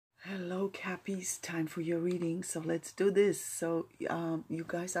Cappies, time for your reading. So let's do this. So you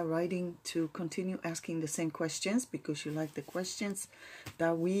guys are writing to continue asking the same questions because you like the questions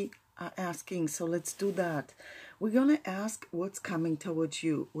that we are asking. So let's do that. We're going to ask what's coming towards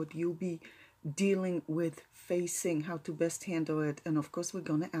you, what you'll be dealing with, facing, how to best handle it. And of course, we're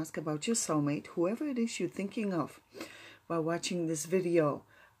going to ask about your soulmate, whoever it is you're thinking of while watching this video,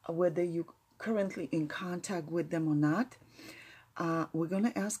 whether you're currently in contact with them or not. We're going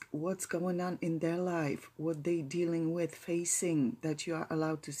to ask what's going on in their life, what they're dealing with, facing, that you are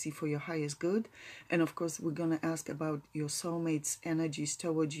allowed to see for your highest good. And of course, we're going to ask about your soulmate's energies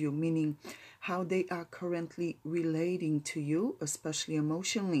towards you, meaning how they are currently relating to you, especially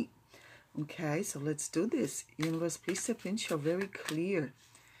emotionally. Okay, so let's do this. Universe, please step in, show very clear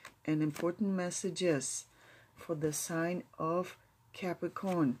and important messages for the sign of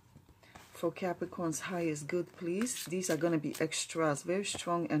Capricorn. For Capricorn's highest good, please. These are going to be extras, very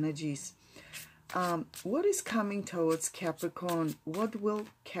strong energies. What is coming towards Capricorn? What will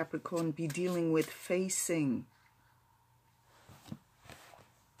Capricorn be dealing with, facing?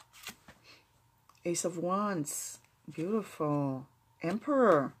 Ace of Wands, beautiful.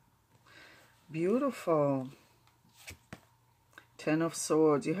 Emperor, beautiful. Ten of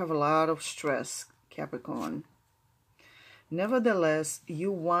Swords, you have a lot of stress, Capricorn. Nevertheless,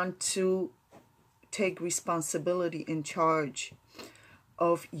 you want to take responsibility in charge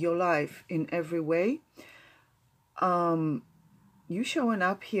of your life in every way. You showing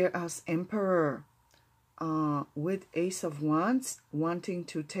up here as Emperor with Ace of Wands, wanting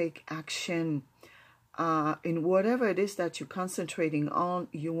to take action in whatever it is that you're concentrating on.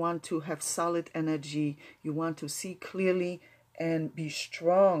 You want to have solid energy. You want to see clearly and be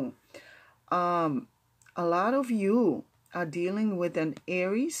strong. A lot of you are dealing with an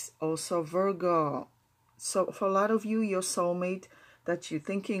Aries, also Virgo. So for a lot of you, your soulmate that you're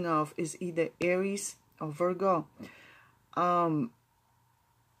thinking of is either Aries or Virgo.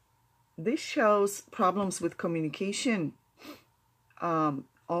 This shows problems with communication.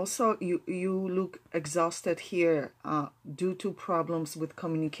 Also, you look exhausted here due to problems with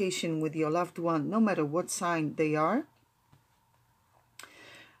communication with your loved one, no matter what sign they are.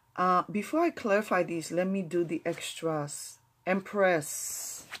 Before I clarify these, let me do the extras.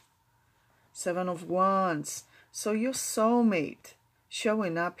 Empress, Seven of Wands. So your soulmate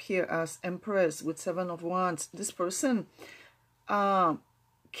showing up here as Empress with Seven of Wands. This person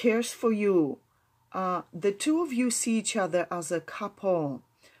cares for you. The two of you see each other as a couple,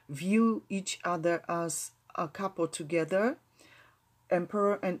 view each other as a couple together,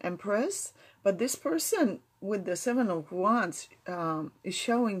 Emperor and Empress. But this person with the Seven of Wands is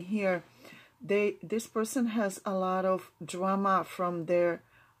showing here, this person has a lot of drama from their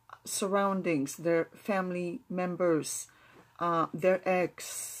surroundings, their family members, their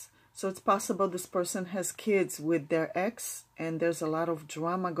ex. So it's possible this person has kids with their ex, and there's a lot of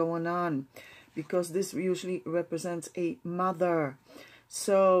drama going on because this usually represents a mother.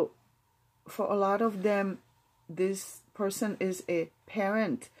 So for a lot of them, this person is a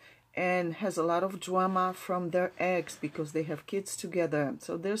parent and has a lot of drama from their ex because they have kids together.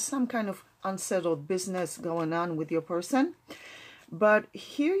 So there's some kind of unsettled business going on with your person. But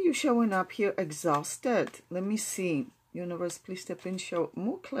here you're showing up here exhausted. Let me see. Universe, please step in, show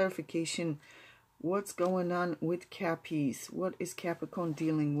more clarification. What's going on with Cappies? What is Capricorn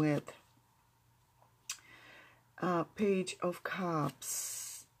dealing with? Page of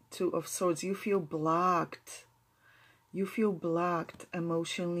Cups, Two of Swords. You feel blocked. You feel blocked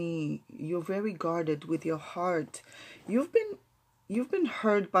emotionally. You're very guarded with your heart. You've been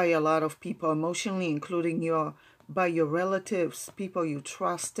hurt by a lot of people emotionally, including by your relatives, people you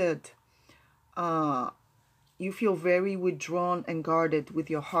trusted. You feel very withdrawn and guarded with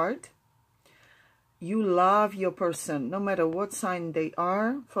your heart. You love your person, no matter what sign they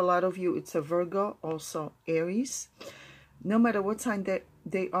are. For a lot of you, it's a Virgo, also Aries. No matter what sign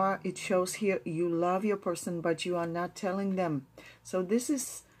they are, it shows here you love your person, but you are not telling them. So this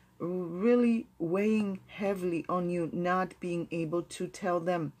is really weighing heavily on you, not being able to tell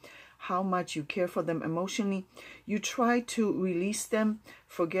them how much you care for them emotionally. You try to release them,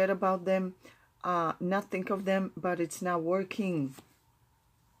 forget about them, not think of them, but it's not working.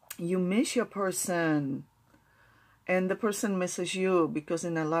 You miss your person, and the person misses you, because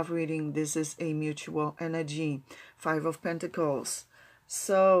in a love reading, this is a mutual energy. Five of Pentacles.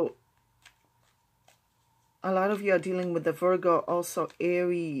 So a lot of you are dealing with the Virgo, also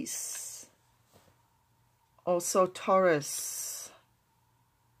Aries, also Taurus.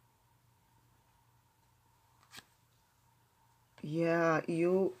 Yeah,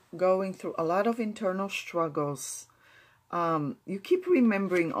 you going through a lot of internal struggles. You keep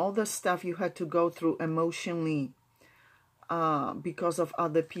remembering all the stuff you had to go through emotionally because of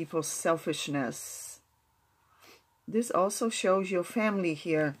other people's selfishness. This also shows your family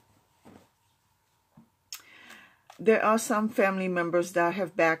here. There are some family members that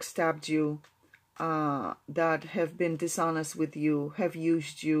have backstabbed you, that have been dishonest with you, have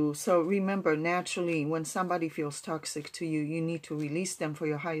used you. So remember, naturally, when somebody feels toxic to you, you need to release them for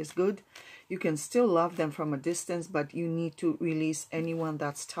your highest good. You can still love them from a distance, but you need to release anyone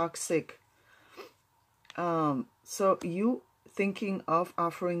that's toxic. So you thinking of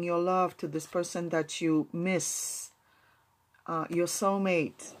offering your love to this person that you miss, your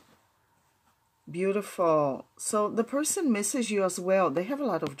soulmate. Beautiful. So the person misses you as well. They have a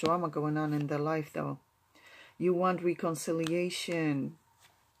lot of drama going on in their life, though. You want reconciliation.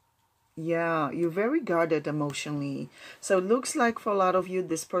 Yeah, you're very guarded emotionally. So it looks like for a lot of you,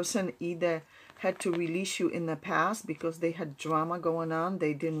 this person either had to release you in the past because they had drama going on.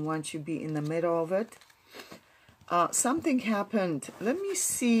 They didn't want you to be in the middle of it. Something happened. Let me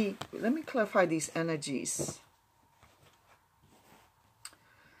see. Let me clarify these energies.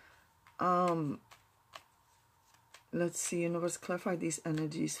 Let's see, universe, clarify these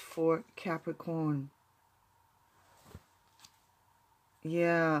energies for Capricorn.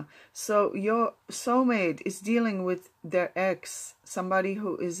 Yeah, so your soulmate is dealing with their ex, somebody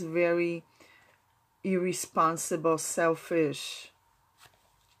who is very irresponsible, selfish.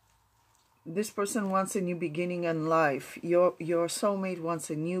 This person wants a new beginning in life. Your soulmate wants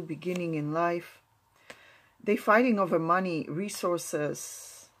a new beginning in life. They're fighting over money,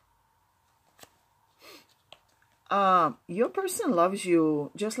 resources. Your person loves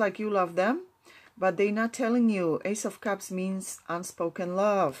you just like you love them, but they're not telling you. Ace of Cups means unspoken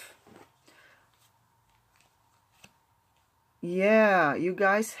love. Yeah, you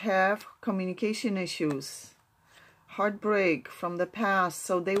guys have communication issues, heartbreak from the past,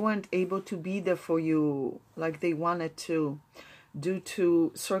 so they weren't able to be there for you like they wanted to due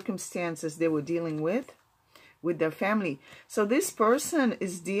to circumstances they were dealing with their family. So this person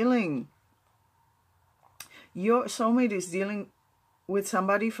is dealing, your soulmate is dealing with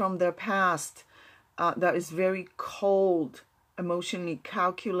somebody from their past that is very cold, emotionally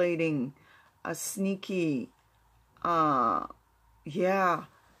calculating, sneaky. Yeah,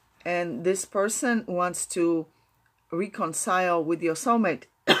 and this person wants to reconcile with your soulmate,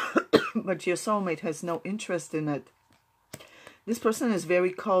 but your soulmate has no interest in it. This person is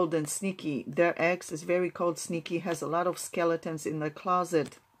very cold and sneaky. Their ex is very cold, sneaky, has a lot of skeletons in their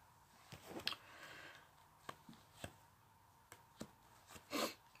closet.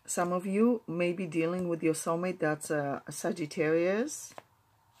 Some of you may be dealing with your soulmate that's a Sagittarius.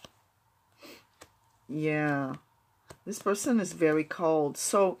 Yeah. This person is very cold.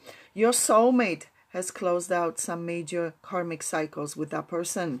 So your soulmate has closed out some major karmic cycles with that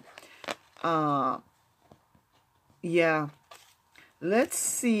person. Yeah. Let's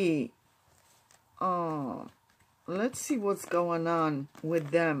see. Let's see what's going on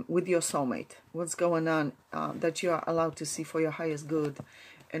with them, with your soulmate. What's going on that you are allowed to see for your highest good,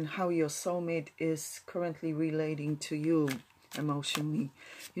 and how your soulmate is currently relating to you emotionally.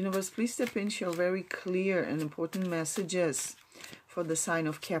 Universe, please step in, share very clear and important messages for the sign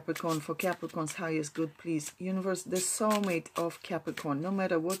of Capricorn, for Capricorn's highest good, please. Universe, the soulmate of Capricorn, no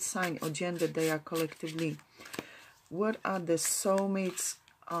matter what sign or gender they are collectively, what are the soulmates'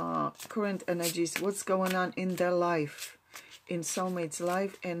 current energies? What's going on in their life, in soulmate's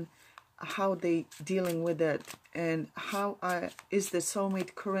life, and how they dealing with it, and how is the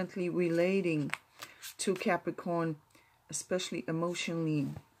soulmate currently relating to Capricorn, especially emotionally.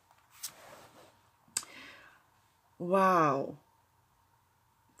 Wow.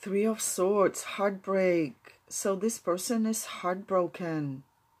 Three of Swords, heartbreak. So this person is heartbroken.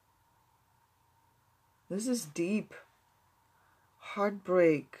 This is deep.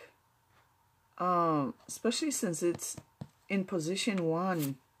 Heartbreak. Especially since it's in position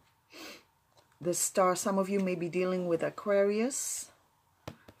 1. The Star, some of you may be dealing with Aquarius.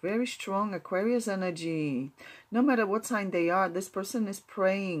 Very strong Aquarius energy. No matter what sign they are, this person is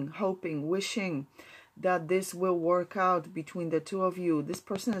praying, hoping, wishing that this will work out between the two of you. This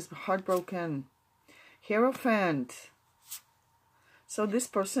person is heartbroken. Hierophant. So this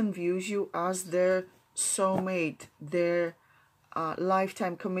person views you as their soulmate, their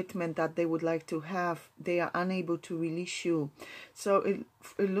lifetime commitment that they would like to have. They are unable to release you. So it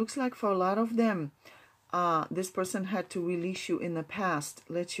looks like for a lot of them, this person had to release you in the past,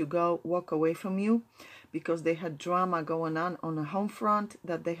 let you go, walk away from you, because they had drama going on a home front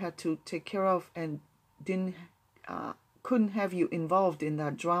that they had to take care of, and couldn't have you involved in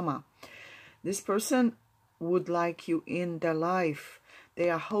that drama. This person would like you in their life. They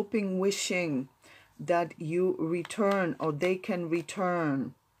are hoping, wishing that you return or they can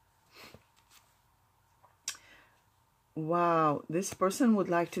return. Wow, this person would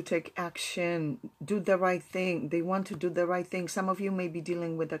like to take action, do the right thing. They want to do the right thing. Some of you may be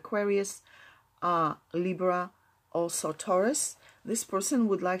dealing with Aquarius, Libra, also Taurus. This person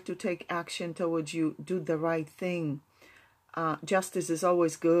would like to take action towards you, do the right thing. Justice is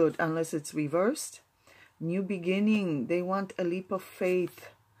always good unless it's reversed. New beginning. They want a leap of faith.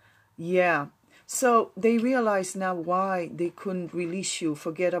 Yeah. So they realize now why they couldn't release you,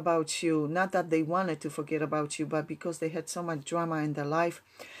 forget about you. Not that they wanted to forget about you, but because they had so much drama in their life,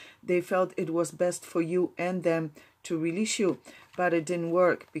 they felt it was best for you and them to release you. But it didn't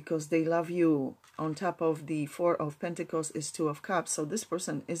work because they love you. On top of the Four of Pentacles is Two of Cups. So this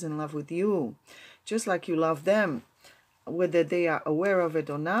person is in love with you, just like you love them. Whether they are aware of it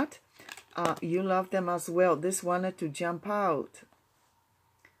or not, you love them as well. This wanted to jump out.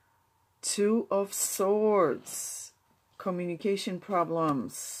 Two of Swords, communication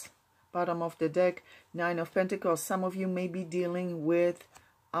problems. Bottom of the deck, Nine of Pentacles. Some of you may be dealing with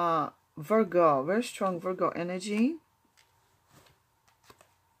Virgo, very strong Virgo energy.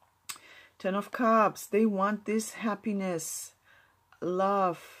 Ten of Cups. They want this happiness,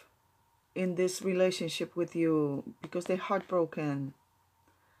 love in this relationship with you because they're heartbroken.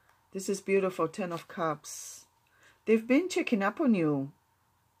 This is beautiful. Ten of Cups. They've been checking up on you.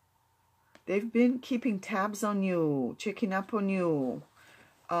 They've been keeping tabs on you, checking up on you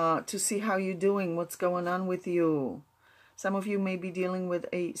to see how you're doing, what's going on with you. Some of you may be dealing with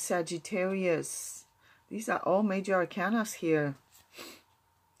a Sagittarius. These are all major arcanas here.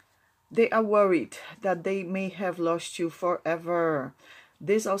 They are worried that they may have lost you forever.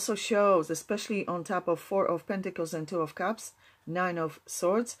 This also shows, especially on top of Four of Pentacles and Two of Cups, Nine of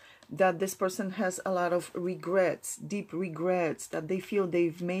Swords, that this person has a lot of regrets, deep regrets, that they feel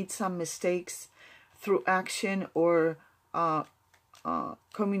they've made some mistakes through action or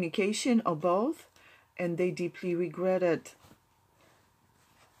communication or both, and they deeply regret it.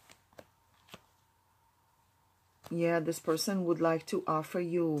 Yeah, this person would like to offer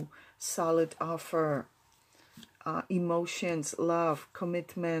you solid offer, emotions, love,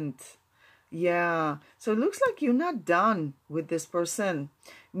 commitment. Yeah, so it looks like you're not done with this person,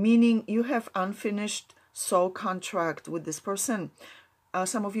 meaning you have unfinished soul contract with this person.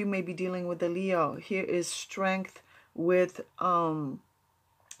 Some of you may be dealing with a Leo. Here is Strength with Wheel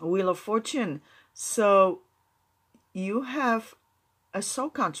of Fortune. So you have a soul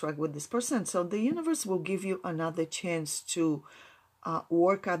contract with this person. So the universe will give you another chance to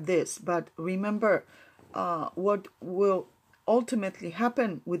work at this. But remember, what will ultimately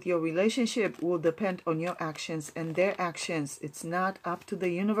happen with your relationship will depend on your actions and their actions. It's not up to the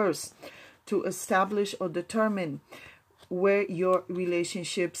universe to establish or determine where your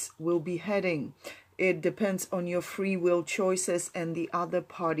relationships will be heading. It depends on your free will choices and the other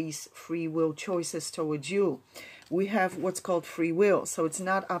party's free will choices towards you. We have what's called free will, so it's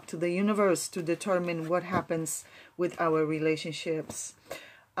not up to the universe to determine what happens with our relationships.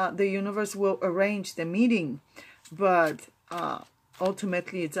 The universe will arrange the meeting, but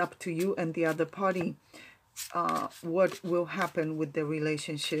ultimately it's up to you and the other party what will happen with the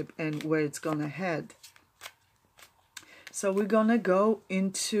relationship and where it's gonna head. So we're gonna go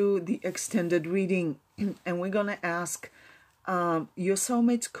into the extended reading and we're gonna ask your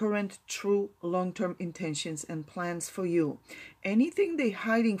soulmate's current true long-term intentions and plans for you. Anything they're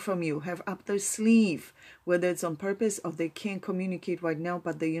hiding from you, have up their sleeve, whether it's on purpose or they can't communicate right now,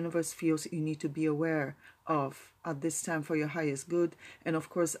 but the universe feels you need to be aware of at this time for your highest good. And of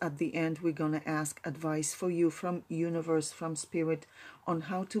course, at the end, we're going to ask advice for you from universe, from spirit, on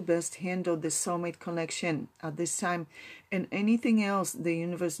how to best handle the soulmate connection at this time. And anything else the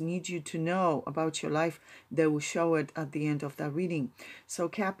universe needs you to know about your life, they will show it at the end of that reading. So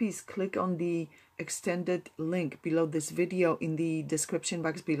Cappies, click on the extended link below this video in the description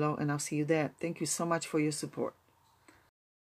box below, and I'll see you there. Thank you so much for your support.